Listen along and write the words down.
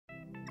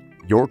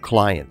Your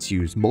clients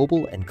use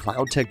mobile and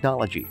cloud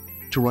technology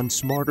to run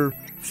smarter,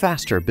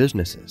 faster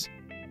businesses.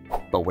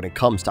 But when it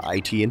comes to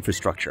IT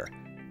infrastructure,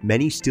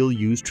 many still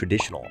use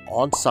traditional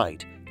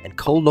on-site and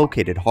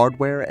co-located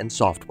hardware and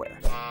software,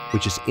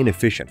 which is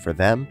inefficient for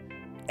them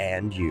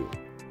and you.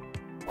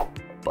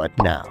 But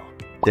now,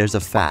 there's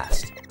a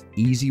fast,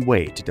 easy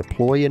way to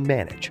deploy and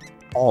manage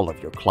all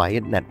of your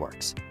client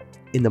networks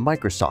in the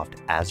Microsoft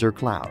Azure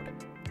Cloud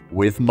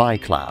with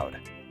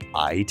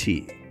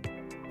MyCloudIT.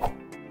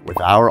 With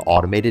our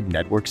automated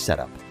network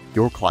setup,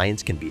 your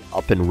clients can be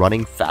up and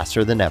running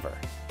faster than ever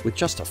with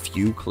just a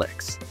few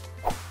clicks.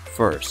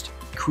 First,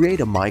 create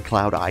a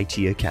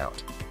MyCloudIT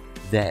account.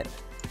 Then,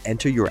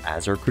 enter your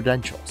Azure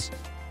credentials.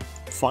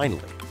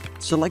 Finally,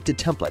 select a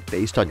template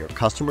based on your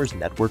customer's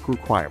network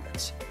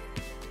requirements.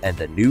 And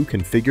the new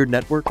configured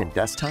network and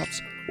desktops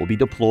will be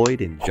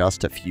deployed in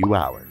just a few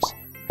hours.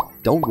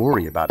 Don't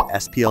worry about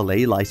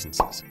SPLA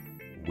licenses.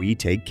 We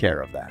take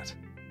care of that.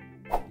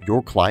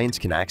 Your clients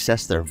can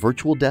access their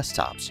virtual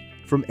desktops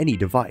from any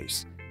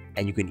device,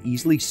 and you can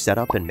easily set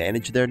up and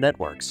manage their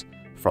networks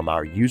from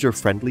our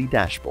user-friendly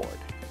dashboard.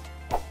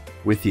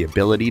 With the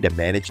ability to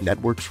manage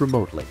networks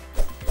remotely,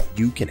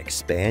 you can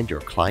expand your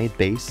client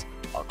base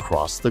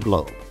across the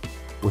globe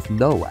with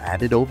no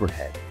added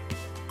overhead.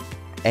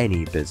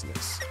 Any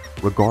business,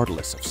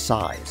 regardless of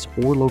size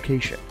or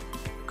location,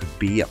 could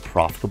be a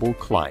profitable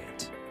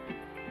client.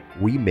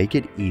 We make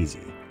it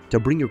easy to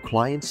bring your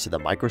clients to the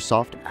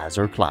Microsoft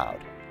Azure Cloud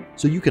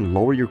so you can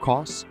lower your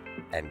costs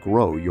and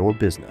grow your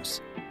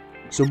business.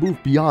 So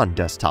move beyond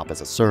desktop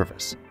as a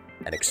service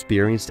and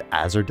experience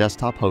Azure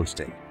Desktop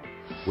hosting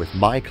with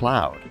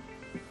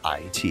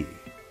MyCloudIT.